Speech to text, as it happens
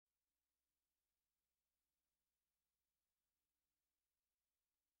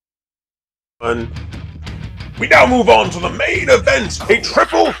And we now move on to the main event, a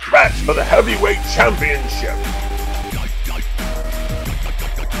triple threat for the heavyweight championship.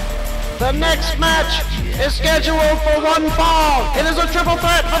 The next match is scheduled for one fall. It is a triple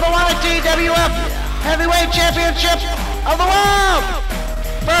threat for the YTWF Heavyweight Championship of the world.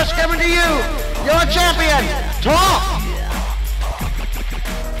 First coming to you, your champion, Torp.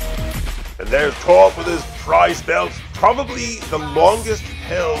 And there's Torp with his prize belt, probably the longest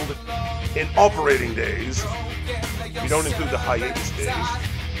held in operating days. We don't include the hiatus days.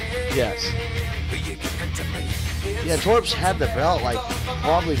 Yes. Yeah, Torp's had the belt like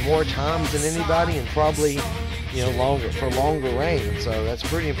probably more times than anybody, and probably, you know, longer reigns. So that's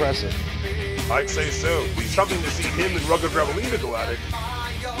pretty impressive. I'd say so. It'd be something to see him and Rugged Revelina go at it,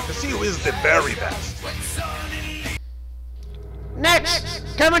 to see who is the very best.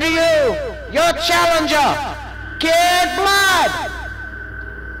 Next, coming to you, your challenger, Kid Blood.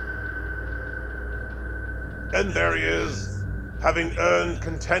 And there he is, having earned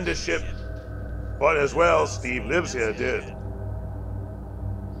contendership, but as well, Steve Lives Here did.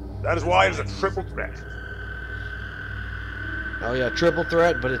 That is why it's a triple threat. Oh yeah, triple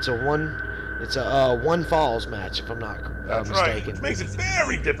threat, but it's a one falls match, if I'm not That's mistaken. right, which makes it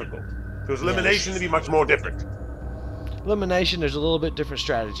very difficult. Because elimination to be much more different. Elimination, there's a little bit different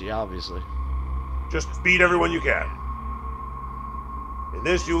strategy, obviously. Just beat everyone you can. In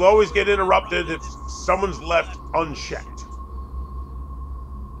this, you'll always get interrupted if someone's left unchecked.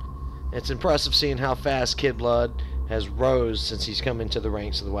 It's impressive seeing how fast Kid Blood has rose since he's come into the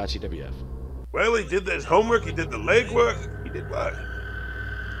ranks of the YTWF. Well, he did his homework, he did the legwork, he did work.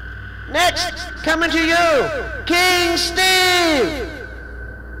 Next, coming to you, King Steve!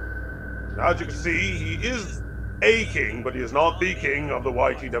 Now, as you can see, he is a king, but he is not the king of the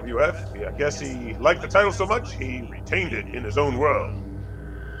YTWF. I guess he liked the title so much, he retained it in his own world.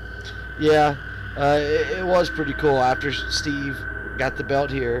 Yeah, it was pretty cool after Steve got the belt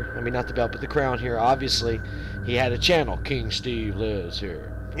here. I mean, not the belt, but the crown here. Obviously, he had a channel, King Steve Lives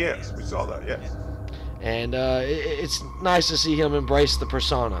Here. Yes, we saw that, yes. And it's nice to see him embrace the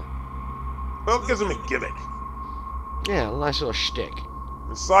persona. Well, it gives him a gimmick. Yeah, a nice little shtick.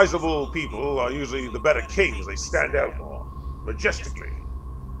 And sizable people are usually the better kings. They stand out more majestically.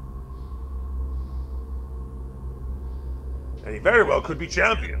 And he very well could be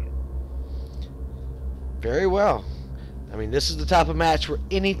champion. Very well. I mean, this is the type of match where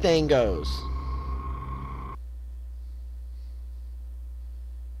anything goes.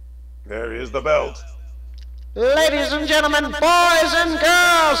 There is the belt. Ladies and gentlemen, boys and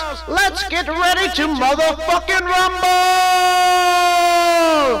girls, let's get ready to motherfucking rumble!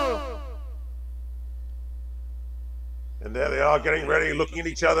 And there they are, getting ready, looking at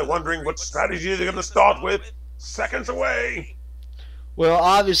each other, wondering what strategy they're going to start with. Seconds away. Well,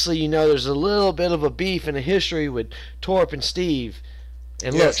 obviously, you know, there's a little bit of a beef and a history with Torp and Steve.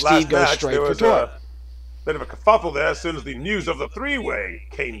 And yes, look, Steve goes straight for Torp. A bit of a kerfuffle there as soon as the news of the three-way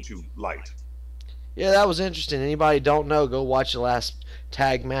came to light. Yeah, that was interesting. Anybody don't know, go watch the last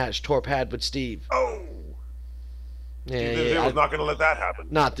tag match Torp had with Steve. Oh! Yeah, Steve was not going to let that happen.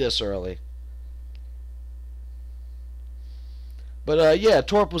 Not this early. But, yeah,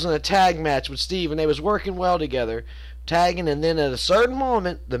 Torp was in a tag match with Steve, and they was working well together, tagging, and then at a certain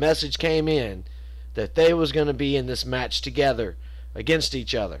moment, the message came in that they was going to be in this match together against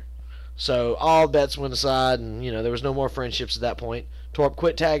each other. So all bets went aside, and, you know, there was no more friendships at that point. Torp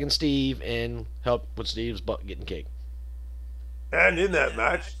quit tagging Steve and helped with Steve's butt getting kicked. And in that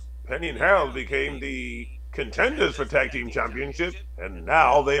match, Penny and Harold became the contenders for Tag Team Championship, and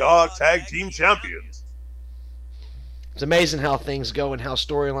now they are Tag Team Champions. It's amazing how things go and how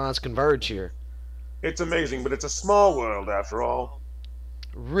storylines converge here. It's amazing, but it's a small world after all.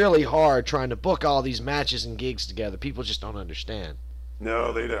 Really hard trying to book all these matches and gigs together. People just don't understand.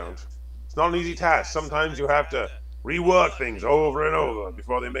 No, they don't. It's not an easy task. Sometimes you have to rework things over and over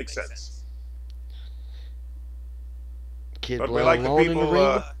before they make sense. Kid But Blood we like the alone in the people,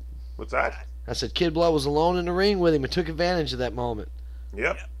 ring. what's that? I said Kid Blood was alone in the ring with him and took advantage of that moment.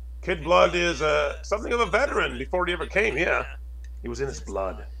 Yep. Kid Blood is something of a veteran before he ever came here. He was in his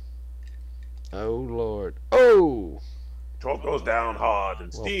blood. Oh, Lord. Oh! Torp goes down hard,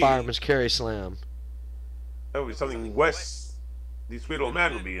 and Well, Steve... fireman's carry slam. That would be something Wes, the sweet old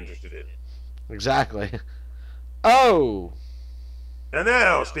man, would be interested in. Exactly. Oh! And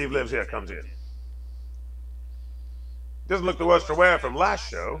now Steve Lives Here comes in. Doesn't look the worse for wear from last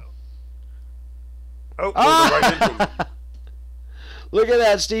show. Oh, goes right into him. Look at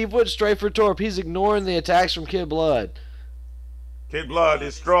that. Steve went straight for Torp. He's ignoring the attacks from Kid Blood. Kid Blood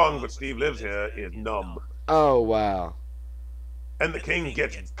is strong, but Steve Lives Here is numb. Oh, wow. And the king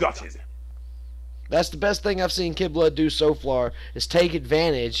gets gutted. That's the best thing I've seen Kid Blood do so far, is take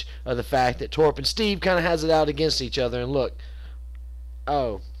advantage of the fact that Torp and Steve kind of has it out against each other. And look,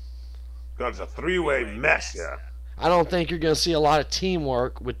 oh, God, it's a three-way mess here. I don't think you're going to see a lot of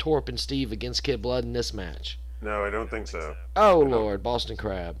teamwork with Torp and Steve against Kid Blood in this match. No, I don't think so. Oh, Lord, Boston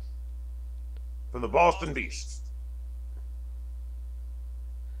Crab. From the Boston Beast.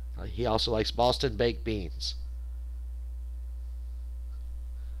 He also likes Boston baked beans.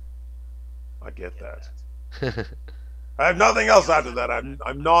 I get that. I have nothing else after that.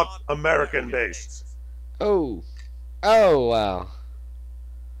 I'm not American-based. Oh. Oh, wow.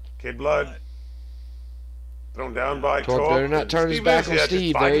 Kid Blood. Thrown down by Torp better not turn his back on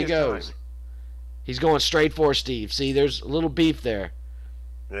Steve. There he goes. He's going straight for Steve. See, there's a little beef there.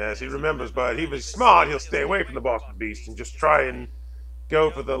 Yes, he remembers, but he was smart. He'll stay away from the Boston Beast and just try and go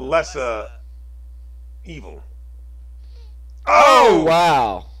for the lesser evil. Oh,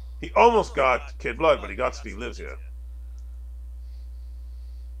 wow. He almost got Kid Blood, but he got Steve Lives here.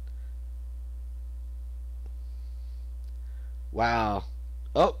 Wow.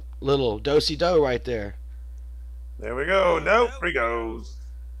 Oh, little do-si-do right there. There we go. Nope, he goes.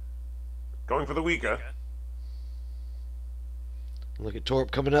 Going for the weaker. Look at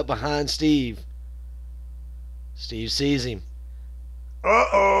Torp coming up behind Steve. Steve sees him.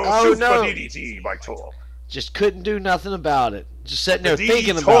 Uh-oh. Oh, Super no. DDT by Torp. Just couldn't do nothing about it. Just sitting there The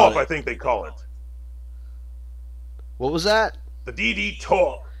thinking DD about Torp, it. I think they call it. What was that? The DD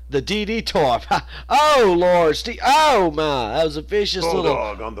Torp. The DD Torp. Oh, Lord. Steve. Oh, my. That was a vicious Bulldog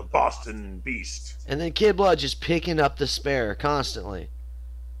little... on the Boston Beast. And then Kid Blood just picking up the spare constantly.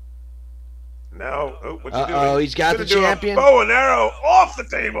 Now, oh, what's he doing? Uh-oh, he's got the champion. Bow and arrow off the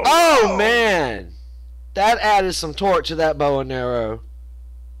table. Oh, man. That added some torque to that bow and arrow.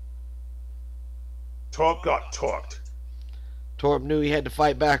 Torp got torqued. Torp knew he had to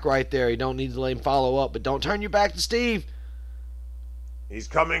fight back right there. He don't need to let him follow up, but don't turn your back to Steve. He's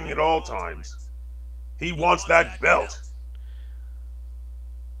coming at all times. He wants that belt.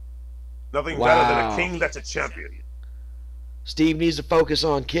 Nothing better than a king that's a champion. Steve needs to focus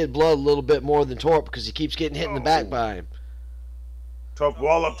on Kid Blood a little bit more than Torp because he keeps getting hit in the back by him. Torp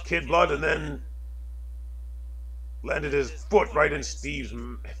walloped Kid Blood and then landed his foot right in Steve's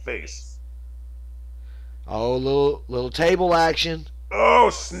face. Oh, little table action. Oh,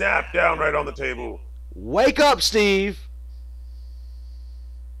 snap down right on the table. Wake up, Steve.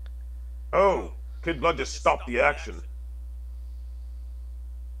 Oh, Kid Blood just stopped the action.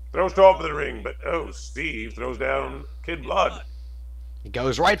 Throws Torp in the ring, but oh, Steve throws down Kid Blood. He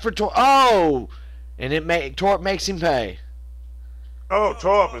goes right for Torp. Oh, and Torp makes him pay. Oh,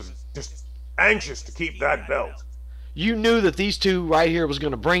 Torp is just anxious to keep that belt. You knew that these two right here was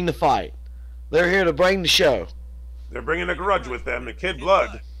going to bring the fight. They're here to bring the show. They're bringing a grudge with them, and Kid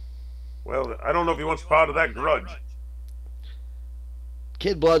Blood, well, I don't know if he wants part of that grudge.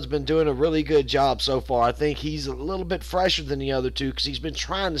 Kid Blood's been doing a really good job so far. I think he's a little bit fresher than the other two because he's been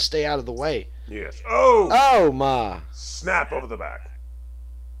trying to stay out of the way. Yes. Oh! Oh, my. Snap over the back.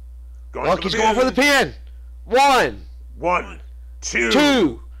 Look, he's going for the pin. 1, 1, 2,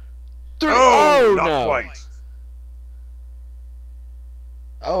 2, 3. Oh, Oh, not no. quite.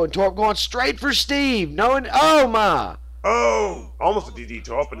 Oh, and Torp going straight for Steve. Oh, my. Oh, almost a DD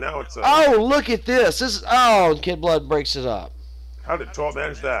Torp, but now it's a... Oh, look at this. Oh, and Kid Blood breaks it up. How did Torp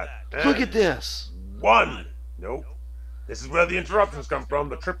manage that? And Look at this. 1. Nope. This is where the interruptions come from,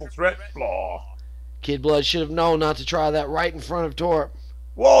 the triple threat flaw. Kid Blood should have known not to try that right in front of Torp.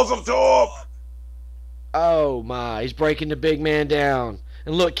 Walls of Torp! Oh, my. He's breaking the big man down.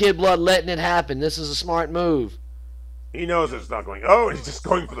 And look, Kid Blood letting it happen. This is a smart move. He knows it's not going... Oh, he's just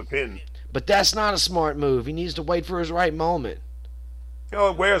going for the pin. But that's not a smart move. He needs to wait for his right moment.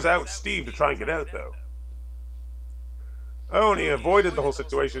 Oh, it wears out Steve to try and get out, though. Oh, and he avoided the whole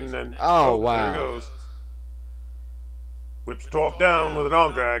situation, and... Oh, wow. There he goes. Whips Torp down with an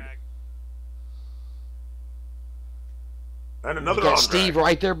arm drag. And another You got arm Steve drag.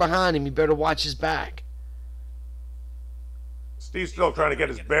 right there behind him. You better watch his back. Steve's still trying to get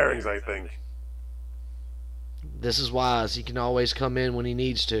his bearings, I think. This is wise. He can always come in when he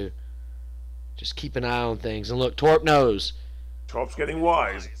needs to. Just keep an eye on things. And look, Torp knows. Torp's getting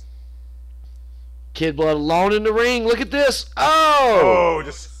wise. Kid Blood alone in the ring. Look at this. Oh! Oh,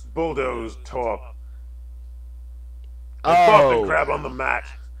 just bulldoze Torp. They bumped and grab on the mat.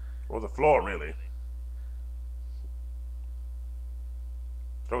 Or the floor, really.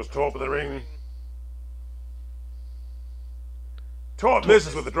 Throws Torp in the ring. Torp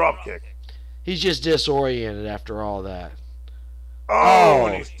misses with a drop kick. He's just disoriented after all that. Oh,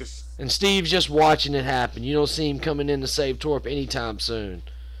 and he's just... And Steve's just watching it happen. You don't see him coming in to save Torp anytime soon.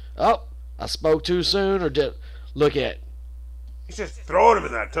 Oh, I spoke too soon, or did look at He's just throwing him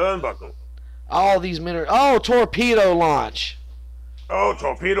in that turnbuckle. all these men are. Oh, torpedo launch. Oh,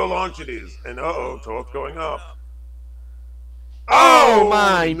 torpedo launch it is. And uh-oh, Torp's going up. Oh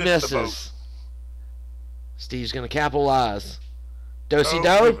my, he missed the boat. misses. Steve's gonna capitalize.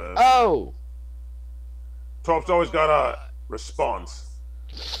 Do-si-do. reverse. Oh. Torp's always got a response.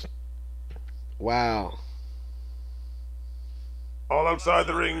 Wow. All outside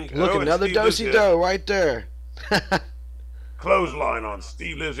the ring. Look, and another Steve lives here. do-si-do right there. Clothesline on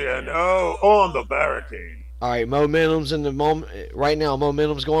Steve lives here, and on the barricade. All right, momentum's in the moment right now.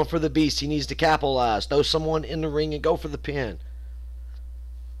 Momentum's going for the Beast. He needs to capitalize. Throw someone in the ring and go for the pin.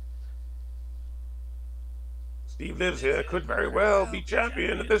 Steve lives here could very well be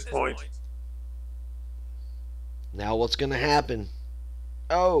champion at this point. Now what's going to happen?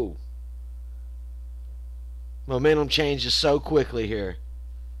 Oh. Momentum changes so quickly here.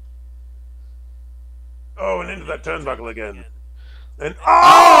 Oh, and into that turnbuckle again. And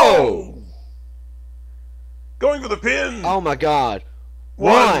Oh! Going for the pin. Oh my God.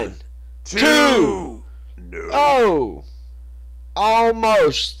 One, two. No. Oh.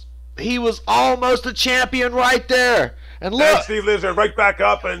 Almost. He was almost a champion right there. And And look. Steve lives there right back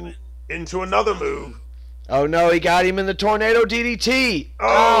up and into another move. Oh no, he got him in the tornado DDT.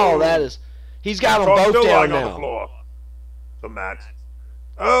 Oh. Oh, that is. He's got them Torp's both still down lying on the now. floor. The mat.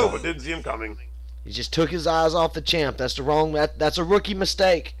 Oh, but didn't see him coming. He just took his eyes off the champ. That's the wrong. That's a rookie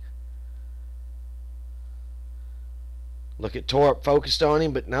mistake. Look at Torp focused on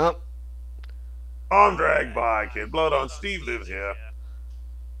him, but nope. Arm drag by Kid Blood on Steve lives here.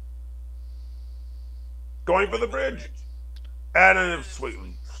 Going for the bridge. And a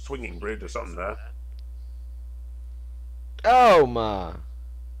swinging bridge or something there. Oh my.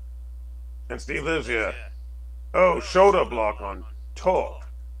 And Steve lives here. Oh, shoulder block on Torp.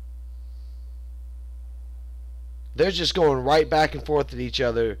 They're just going right back and forth at each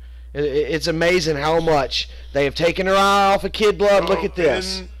other. It's amazing how much they have taken their eye off of Kid Blood. Look at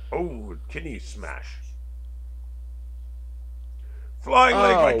this. Oh, kidney smash. Flying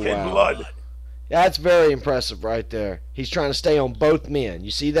leg by Kid wow. Blood. That's very impressive right there. He's trying to stay on both men.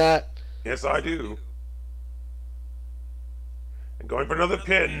 You see that? Yes, I do. And going for another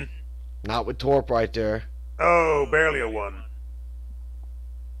pin. Not with Torp right there. Oh, barely a one.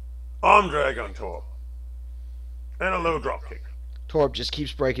 Arm drag on Torp. And a low drop kick. Torp just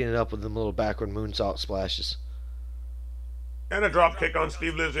keeps breaking it up with them little backward moonsault splashes. And a drop kick on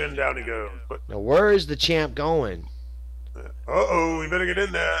Steve lives in. Down he goes. But Now where is the champ going? uh-oh, we better get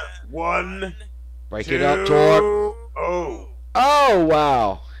in there. One, Break two. it up, Torp. Oh, Oh,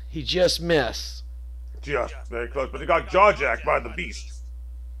 wow. He just missed. just very close. But he got jaw jacked by the Beast.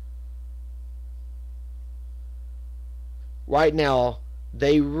 Right now,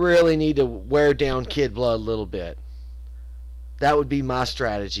 they really need to wear down Kid Blood a little bit. That would be my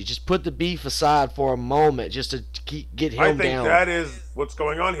strategy. Just put the beef aside for a moment just to get him I think down. that is what's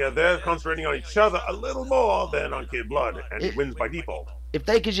going on here. They're concentrating on each other a little more than on Kid Blood, and he wins by default. If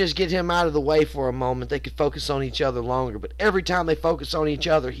they could just get him out of the way for a moment, they could focus on each other longer. But every time they focus on each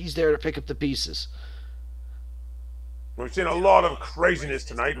other, he's there to pick up the pieces. We've seen a lot of craziness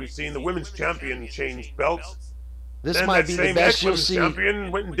tonight. We've seen the women's champion change belts. This Then might that be the same best you'll ex-women's see.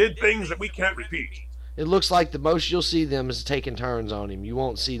 champion went and did things that we can't repeat. It looks like the most you'll see them is taking turns on him. You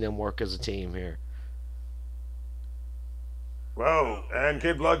won't see them work as a team here. Well, and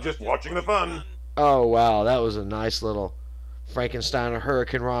Kid Blood just watching the fun. Oh, wow. That was a nice little Frankensteiner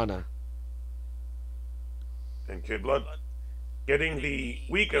Hurricane Rana. And Kid Blood getting the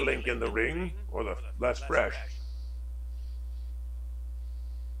weaker link in the ring, or the less fresh.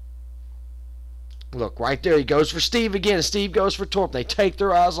 Look, right there. He goes for Steve again. Steve goes for Torp. They take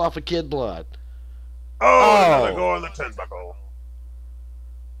their eyes off of Kid Blood. Oh, another go on the turnbuckle.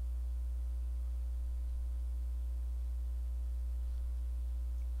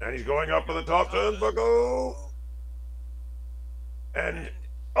 And he's going up for the top turnbuckle. And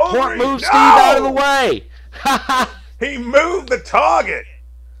Torp moves Steve out of the way. He moved the target.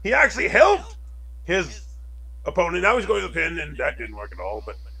 He actually helped his opponent. Now he's going to the pin, and that didn't work at all.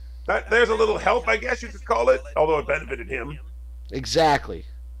 But there's a little help, I guess you could call it, although it benefited him. Exactly.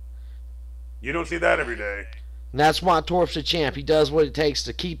 You don't see that every day. And that's why Torp's a champ. He does what it takes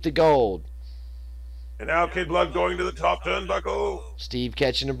to keep the gold. And now Kid Blood going to the top turnbuckle. Steve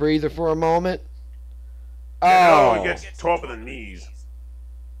catching a breather for a moment. And now he Oh. gets Torp in the knees.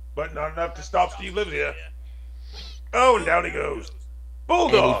 But not enough to stop Steve Lives here. Oh, and down he goes.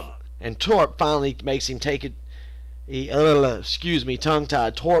 Bulldog. And Torp finally makes him take it. Excuse me,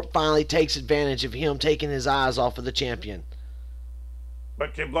 tongue-tied. Torp finally takes advantage of him taking his eyes off of the champion.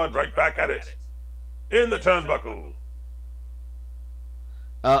 But Kid Blood right back at it. In the turnbuckle.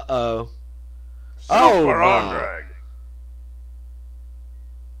 Uh-oh. Oh, Super arm my. drag.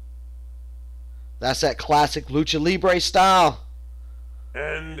 That's that classic Lucha Libre style.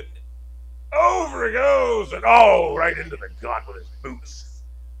 And over he goes. And oh, right into the gut with his boots.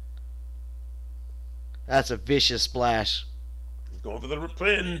 That's a vicious splash. He's going for the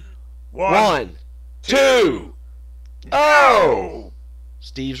pin. One, two. Oh!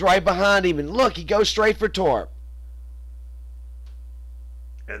 Steve's right behind him, and look, he goes straight for Torp.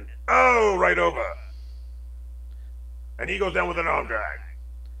 And oh, right over. And he goes down with an arm drag.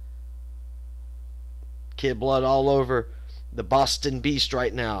 Kid Blood all over the Boston Beast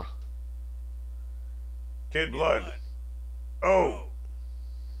right now. Kid Blood. Oh.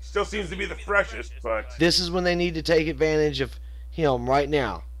 Still seems to be the freshest, but This is when they need to take advantage of him right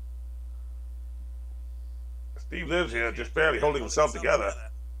now. Steve lives here just barely holding himself together.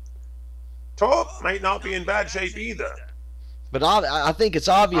 Torp might not be in bad shape either. But I think it's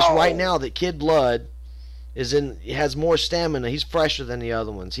obvious Oh. right now that Kid Blood has more stamina. He's fresher than the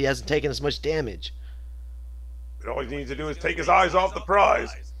other ones. He hasn't taken as much damage. And all he needs to do is take his eyes off the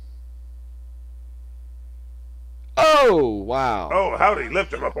prize. Oh, wow. Oh, howdy,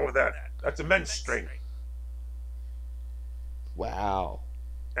 lift him up over that. That's immense strength. Wow.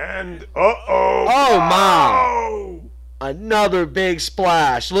 And, uh-oh. Oh, my. Oh. Another big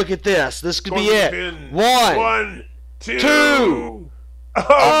splash. Look at this. This could be it. Pin. One. 1, 2. Two.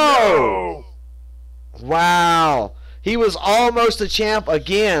 Oh, no. Wow. He was almost a champ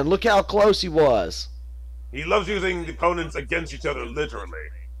again. Look how close he was. He loves using the opponents against each other, literally.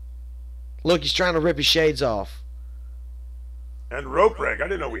 Look, he's trying to rip his shades off. And rope break. I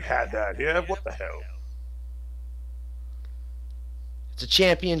didn't know we had that here. What the hell? It's a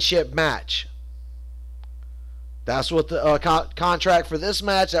championship match. That's what the contract for this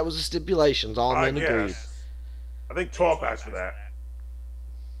match, that was the stipulations. All men agreed. Guess. I think Torp asked for that.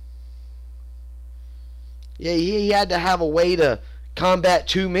 Yeah, he had to have a way to combat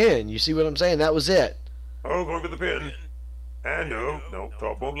two men. You see what I'm saying? That was it. Oh, going for the pin. And no,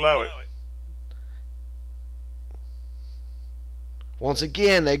 Torp won't allow it. Once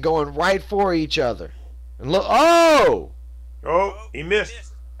again, they're going right for each other. And look, oh! Oh, he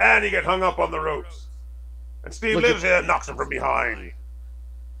missed. And he got hung up on the ropes. And Steve Look lives here, knocks him from behind.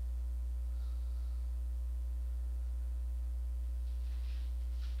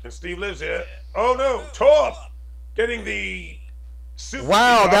 And Steve lives here. Oh no, Torp getting the super.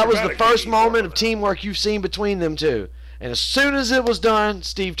 Wow, that was the first moment of teamwork you've seen between them two. And as soon as it was done,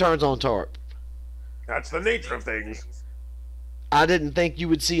 Steve turns on Torp. That's the nature of things. I didn't think you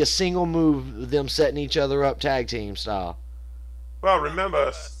would see a single move of them setting each other up tag team style. Well,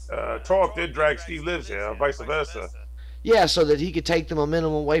 remember, Torp did drag Steve lives here, vice versa. Yeah, so that he could take the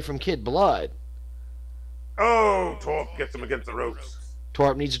momentum away from Kid Blood. Oh, Torp gets him against the ropes.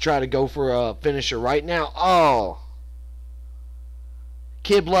 Torp needs to try to go for a finisher right now. Oh!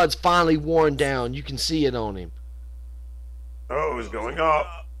 Kid Blood's finally worn down. You can see it on him. Oh, he's going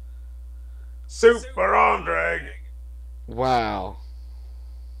up. Super arm drag. Wow.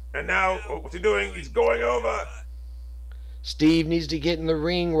 And now, what's he doing? He's going over. Steve needs to get in the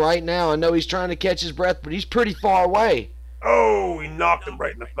ring right now. I know he's trying to catch his breath, but he's pretty far away. Oh, he knocked him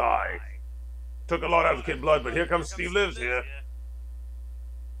right in the thigh. Took a lot out of Kid Blood, but here comes Steve lives here.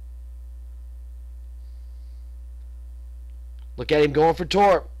 Look at him going for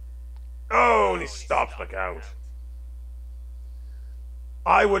Torp. Oh, and he stops the count.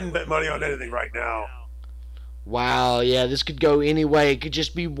 I wouldn't bet money on anything right now. Wow, yeah, this could go any way. It could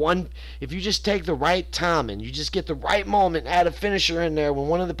just be one. If you just take the right time and you just get the right moment, add a finisher in there when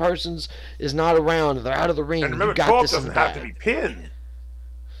one of the persons is not around, they're out of the ring. And remember, you got Torp this doesn't have to be pinned.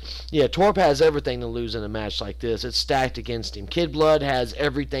 Yeah, Torp has everything to lose in a match like this. It's stacked against him. Kid Blood has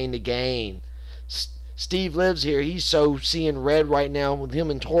everything to gain. Steve lives here. He's so seeing red right now with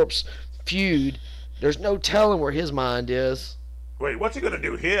him and Torp's feud. There's no telling where his mind is. Wait, what's he going to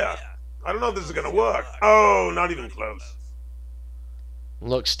do here? I don't know if this is going to work. Oh, not even close.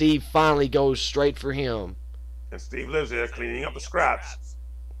 Look, Steve finally goes straight for him. And Steve lives here cleaning up the scraps.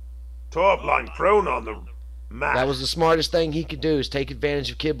 Torp lying prone on the mat. That was the smartest thing he could do, is take advantage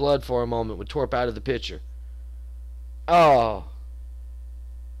of Kid Blood for a moment with Torp out of the picture. Oh.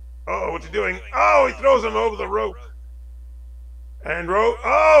 Oh, what's he doing? Oh, he throws him over the rope. And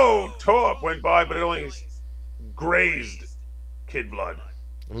oh, Torp went by, but it only grazed Kid Blood.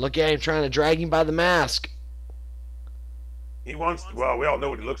 And look at him trying to drag him by the mask. He wants, well, we all know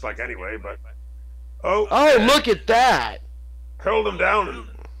what he looks like anyway, but... Oh, look at that. Held him down and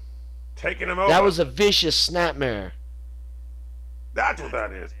taking him over. That was a vicious snapmare. That's what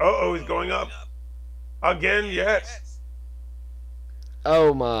that is. Uh-oh, he's going up. Again, yet.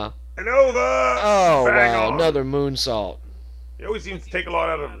 Oh my. And over. Oh Bang wow, on. another moonsault. He always seems to take a lot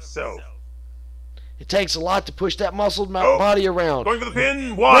out of himself. It takes a lot to push that muscled body around. Going for the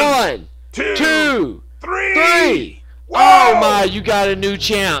pin. One, two, two, three. Whoa! Oh my, you got a new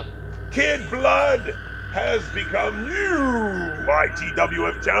champ. Kid Blood has become new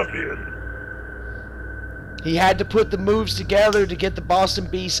YTWF champion. He had to put the moves together to get the Boston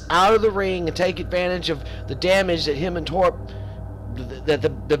Beast out of the ring and take advantage of the damage that him and Torp, that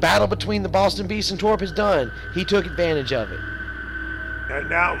the battle between the Boston Beast and Torp has done. He took advantage of it. And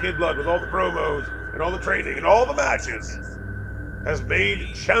now Kid Blood, with all the promos and all the training and all the matches, has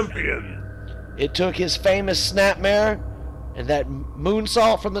made champion. It took his famous snapmare and that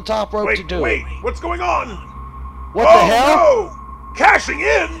moonsault from the top rope to do it. Wait, what's going on? What the hell? No! Cashing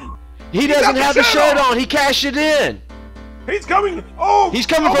in! He doesn't have the shirt on. He cashed it in. He's coming. Oh! He's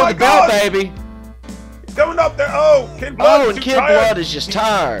coming oh for my the belt, God. baby. He's coming up there. Oh, Kid Blood Oh, is and too Kid tired. Blood is just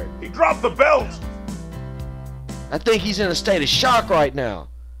tired. He dropped the belt. I think he's in a state of shock right now.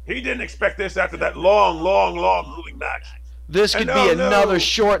 He didn't expect this after that long grueling match. This could be another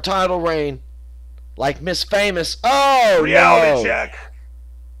short title reign. Like Miss Famous. Oh, Reality no. check.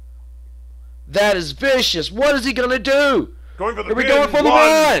 That is vicious. What is he going to do? Going for the Are we pin. going for the One,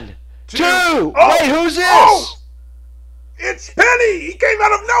 one? two. Oh, wait, who's this? Oh, it's Penny. He came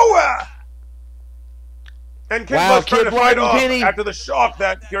out of nowhere. And Kid Blood's trying to fight off Penny. after the shock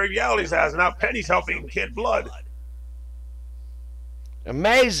that Gary Realities has. And now Penny's helping Kid Blood.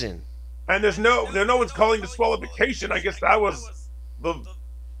 Amazing. And no one's calling disqualification. I guess that was the...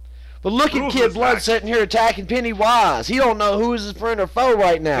 But look at Kid Blood sitting here attacking Pennywise. He don't know who is his friend or foe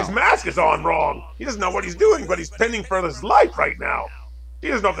right now. His mask is on wrong. He doesn't know what he's doing, but he's pinning for his life right now. He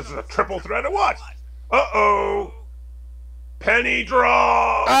doesn't know if this is a triple threat or what. Uh-oh. Penny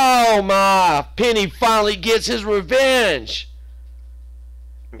draw. Oh, my. Penny finally gets his revenge.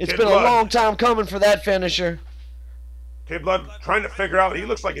 It's been a long time coming for that finisher. Kid Blood trying to figure out. He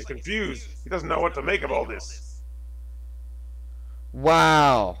looks like he's confused. He doesn't know what to make of all this.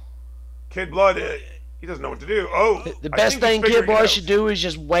 Wow. Kid Blood, he doesn't know what to do. Oh, the best thing Kid Blood should do is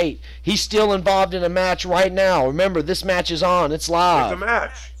just wait. He's still involved in a match right now. Remember, this match is on. It's live. It's a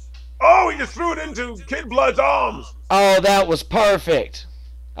match. Oh, he just threw it into Kid Blood's arms. Oh, that was perfect.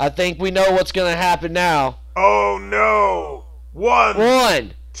 I think we know what's going to happen now. Oh, no.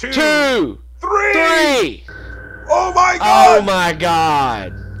 One, two, three. Oh, my God. Oh, my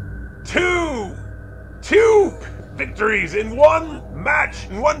God. Two victories in one match,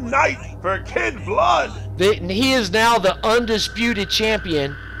 in one night for Kid Blood. He is now the undisputed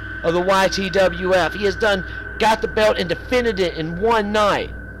champion of the YTWF. He has got the belt and defended it in one night.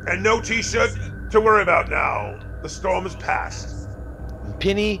 And no T-shirt to worry about now. The storm has passed.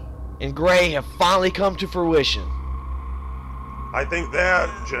 Penny and Gray have finally come to fruition. I think their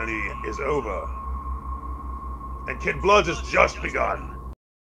journey is over. And Kid Blood's has just begun.